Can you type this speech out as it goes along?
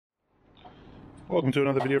Welcome to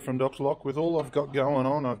another video from Dr. Lock. With all I've got going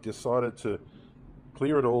on, I've decided to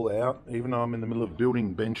clear it all out, even though I'm in the middle of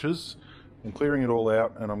building benches. I'm clearing it all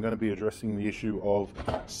out, and I'm going to be addressing the issue of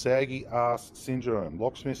saggy ass syndrome,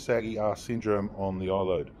 Locksmith saggy ass syndrome on the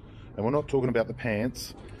iLoad. And we're not talking about the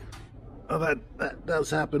pants. Oh, that does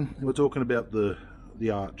happen. We're talking about the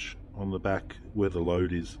arch on the back where the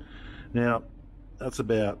load is. Now, that's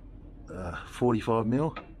about 45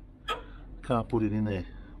 mil. Can't put it in there.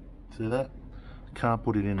 See that? Can't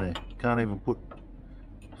put it in there. Can't even put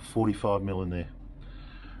 45 mil in there.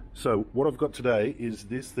 So what I've got today is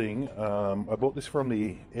this thing. I bought this from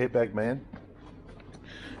the Airbag Man.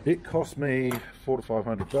 It cost me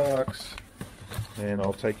 $400 to $500, and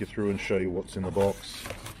I'll take you through and show you what's in the box.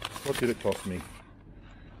 What did it cost me?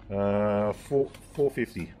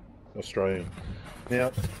 $450 Australian.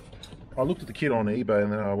 Now, I looked at the kit on eBay,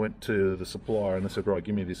 and then I went to the supplier and they said, right,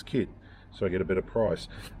 give me this kit so I get a better price.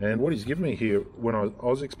 And what he's given me here, when I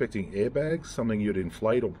was expecting airbags, something you'd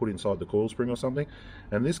inflate or put inside the coil spring or something,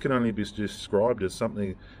 and this can only be described as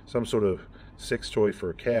some sort of sex toy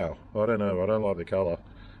for a cow. I don't know, I don't like the colour,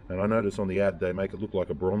 and I noticed on the ad they make it look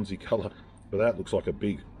like a bronzy colour, but that looks like a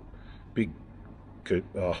big look,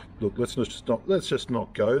 let's just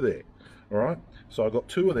not go there. Alright, so I got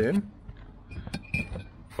two of them.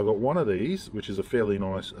 I got one of these, which is a fairly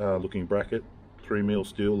nice looking bracket, 3mm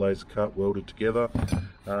steel, laser cut, welded together.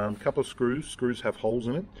 Couple of screws have holes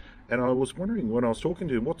in it, and I was wondering when I was talking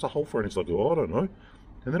to him, what's a hole for? And he's like, oh, I don't know.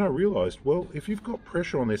 And then I realized, well, if you've got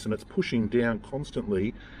pressure on this and it's pushing down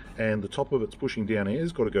constantly, and the top of it's pushing down,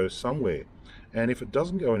 air's got to go somewhere, and if it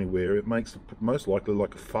doesn't go anywhere, it makes most likely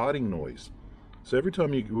like a farting noise. So every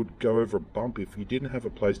time you would go over a bump, if you didn't have a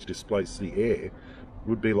place to displace the air, it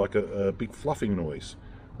would be like a big fluffing noise.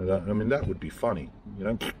 I mean, that would be funny, you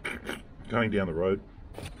know, going down the road.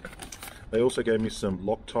 They also gave me some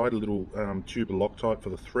Loctite, a little tube of Loctite for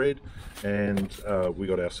the thread, and we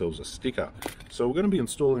got ourselves a sticker. So we're going to be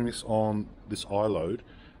installing this on this iLoad,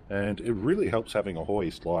 and it really helps having a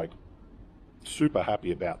hoist. Like, super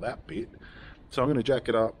happy about that bit. So I'm going to jack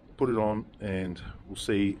it up, put it on, and we'll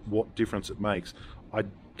see what difference it makes. I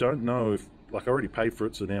don't know if, like, I already paid for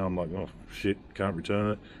it, so now I'm like, oh shit, can't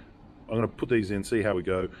return it. I'm going to put these in, see how we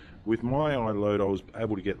go. With my iLoad, I was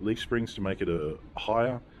able to get leaf springs to make it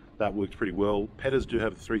higher. That worked pretty well. Petters do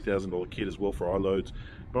have a $3,000 kit as well for iLoads,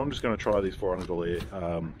 but I'm just going to try these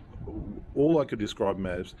 $400. All I could describe them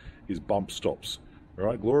as is bump stops. All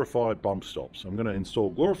right, glorified bump stops. I'm going to install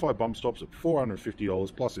glorified bump stops at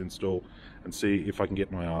 $450 plus install, and see if I can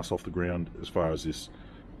get my ass off the ground as far as this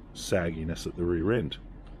sagginess at the rear end.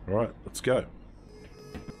 All right, let's go.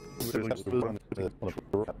 Okay,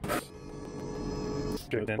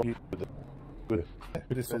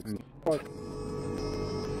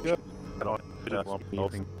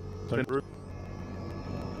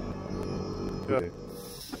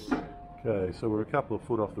 so we're a couple of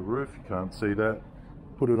foot off the roof, you can't see that.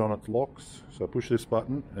 Put it on its locks, so push this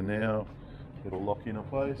button and now it'll lock into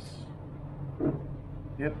place.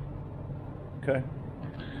 Yep. Okay,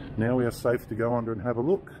 now we are safe to go under and have a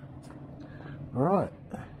look. Alright,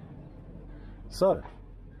 so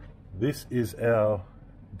this is our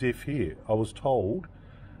diff here. I was told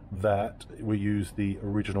that we use the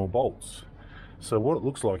original bolts. So what it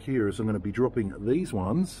looks like here is I'm going to be dropping these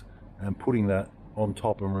ones and putting that on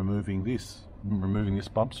top and removing this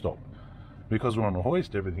bump stop. Because we're on a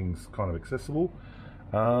hoist, everything's kind of accessible.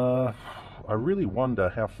 I really wonder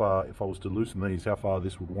how far, if I was to loosen these, how far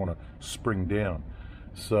this would want to spring down.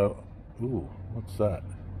 So, ooh, what's that?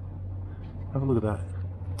 Have a look at that.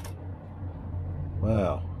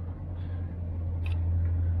 Wow.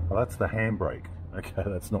 Well, that's the handbrake. Okay,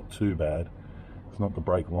 that's not too bad. It's not the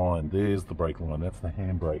brake line. There's the brake line. That's the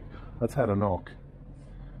handbrake. That's had a knock.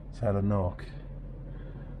 It's had a knock.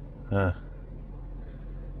 Okay,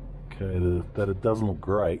 that it doesn't look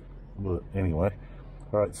great, but anyway.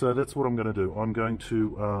 All right, so that's what I'm going to do. I'm going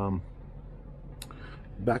to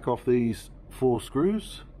back off these 4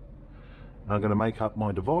 screws. I'm going to make up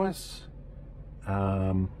my device.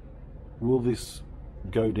 Will this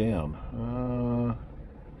go down?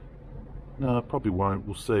 No, it probably won't.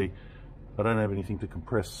 We'll see. I don't have anything to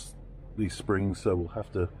compress these springs, so we'll have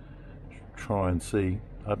to try and see.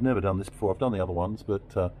 I've never done this before. I've done the other ones, but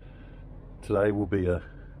today will be a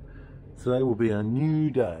new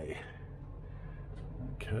day.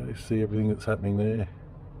 Okay, see everything that's happening there.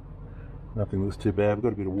 Nothing looks too bad. We've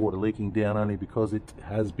got a bit of water leaking down only because it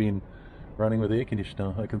has been running with air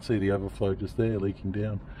conditioner. I can see the overflow just there leaking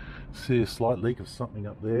down. See a slight leak of something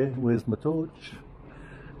up there. Where's my torch?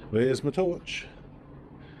 Where's my torch?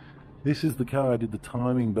 This is the car I did the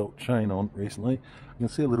timing belt chain on recently. You can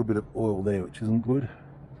see a little bit of oil there, which isn't good.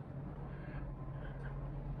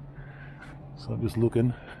 So I'm just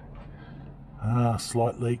looking.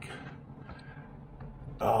 Slight leak.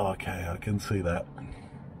 Oh, okay, I can see that.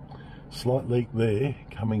 Slight leak there,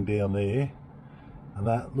 coming down there. And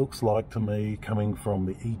that looks like to me coming from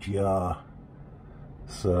the EGR.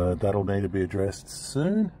 So that'll need to be addressed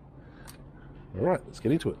soon. Alright, let's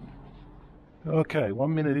get into it. Okay,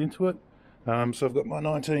 1 minute into it. So I've got my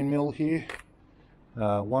 19mm here.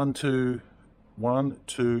 1, 2,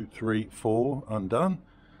 3, 4 undone.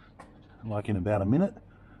 Like in about a minute.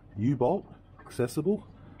 U-bolt accessible.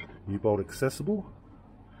 U-bolt accessible.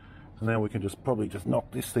 So now we can probably just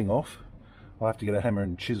knock this thing off. I'll have to get a hammer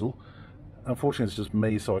and chisel. Unfortunately it's just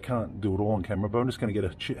me, so I can't do it all on camera, but I'm just going to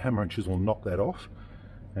get a hammer and chisel and knock that off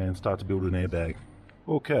and start to build an airbag.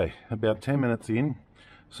 Okay, about 10 minutes in.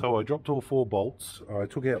 So I dropped all 4 bolts. I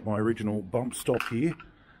took out my original bump stop here.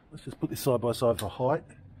 Let's just put this side by side for height.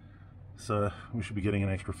 So we should be getting an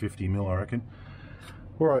extra 50mm, I reckon.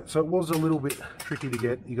 Alright, so it was a little bit tricky to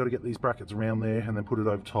get. You got to get these brackets around there and then put it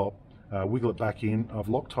over top. Wiggle it back in. I've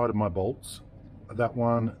Loctited my bolts. That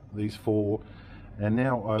one, these 4. And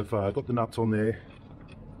now I've got the nuts on there.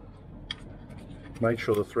 Make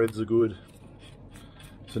sure the threads are good.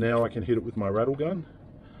 So now I can hit it with my rattle gun.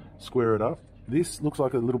 Square it up. This looks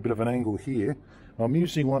like a little bit of an angle here. I'm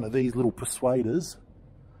using one of these little persuaders.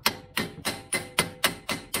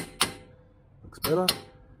 Looks better.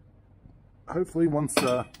 Hopefully once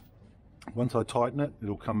I tighten it,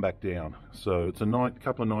 it'll come back down. So it's a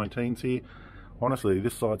couple of 19s here. Honestly,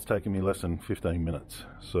 this side's taken me less than 15 minutes.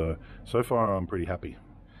 So far I'm pretty happy.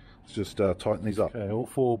 Let's just tighten these up. Okay, all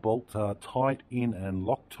 4 bolts are tight in and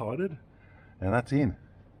Loctited. And that's in.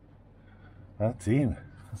 That's in.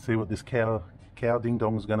 Let's see what this cow ding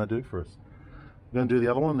dong is going to do for us. We're going to do the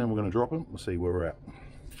other one, then we're going to drop them. We'll see where we're at.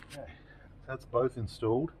 Okay, that's both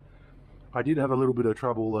installed. I did have a little bit of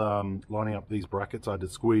trouble lining up these brackets. I had to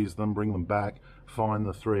squeeze them, bring them back, find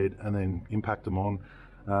the thread, and then impact them on.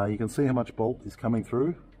 You can see how much bolt is coming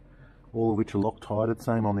through, all of which are Loctited.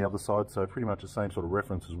 Same on the other side, so pretty much the same sort of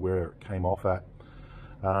reference as where it came off at.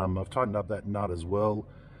 I've tightened up that nut as well,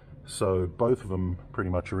 so both of them pretty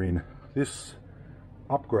much are in. This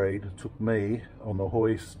upgrade took me on the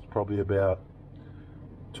hoist probably about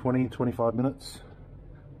 20-25 minutes.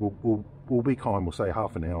 We'll be kind, we'll say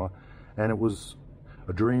half an hour, and it was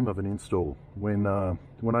a dream of an install. When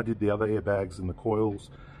I did the other airbags and the coils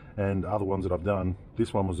and other ones that I've done,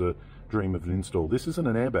 this one was a dream of an install. This isn't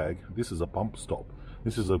an airbag, this is a bump stop.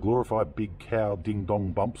 This is a glorified big cow ding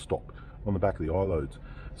dong bump stop on the back of the iLoads.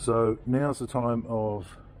 So now's the time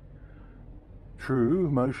of true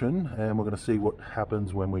motion, and we're going to see what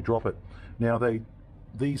happens when we drop it. Now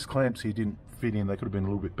these clamps here didn't fit in, they could have been a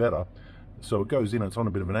little bit better. So it goes in, it's on a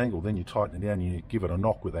bit of an angle, then you tighten it down, you give it a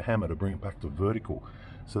knock with a hammer to bring it back to vertical.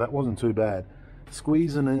 So that wasn't too bad.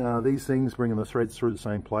 Squeezing these things, bringing the threads through the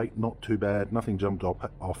same plate, not too bad. Nothing jumped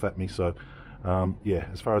off at me. So yeah,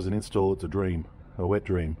 as far as an install, it's a dream, a wet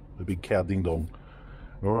dream, a big cow ding dong.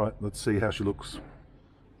 All right, let's see how she looks.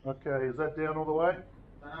 Okay, is that down all the way?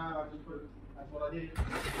 I just put it, that's what I did.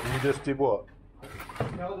 You just did what?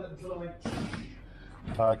 Held it until I went.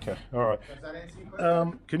 Okay, all right. Does that answer your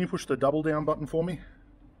question? Can you push the double down button for me?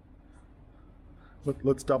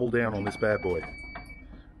 Let's double down on this bad boy.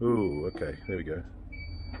 Ooh, okay, there we go.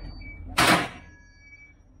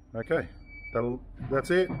 Okay, that's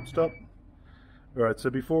it, stop. All right, so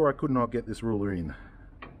before I could not get this ruler in.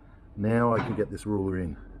 Now I can get this ruler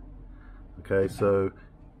in. Okay, so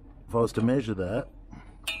if I was to measure that,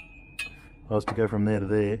 if I was to go from there to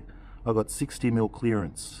there, I've got 60mm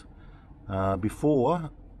clearance. Before,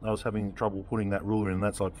 I was having trouble putting that ruler in,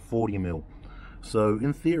 that's like 40mm. So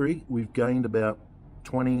in theory, we've gained about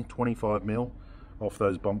 20-25mm off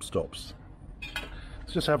those bump stops.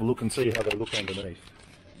 Let's just have a look and see how they look underneath.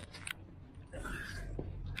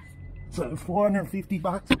 So 450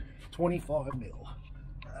 bucks, 25mm.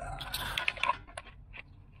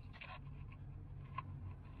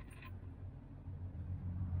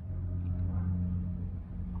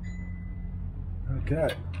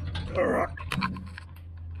 Okay, all right.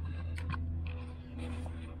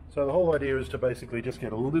 So the whole idea is to basically just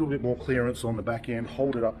get a little bit more clearance on the back end,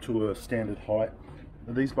 hold it up to a standard height.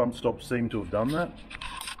 These bump stops seem to have done that,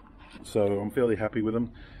 so I'm fairly happy with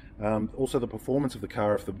them. Also the performance of the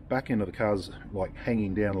car, if the back end of the car's like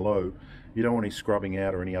hanging down low, you don't want any scrubbing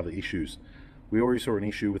out or any other issues. We already saw an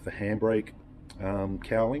issue with the handbrake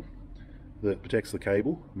cowling that protects the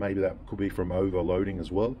cable. Maybe that could be from overloading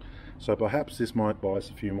as well. So perhaps this might buy us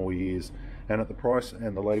a few more years, and at the price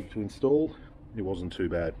and the labour to install, it wasn't too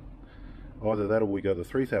bad. Either that or we go the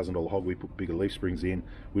 $3,000 hog, we put bigger leaf springs in,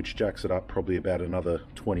 which jacks it up probably about another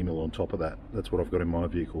 20 mil on top of that. That's what I've got in my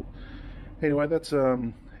vehicle. Anyway, that's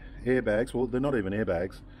airbags. Well, they're not even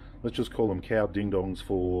airbags. Let's just call them cow ding-dongs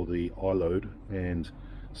for the iLoad and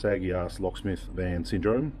saggy ass locksmith van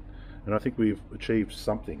syndrome. And I think we've achieved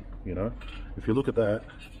something, you know. If you look at that,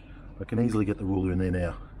 I can easily get the ruler in there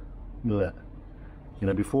now. Look at that. You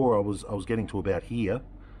know, before I was getting to about here.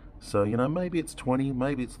 So, you know, maybe it's 20,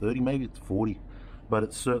 maybe it's 30, maybe it's 40, but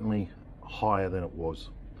it's certainly higher than it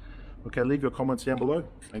was. Okay, leave your comments down below.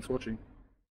 Thanks for watching.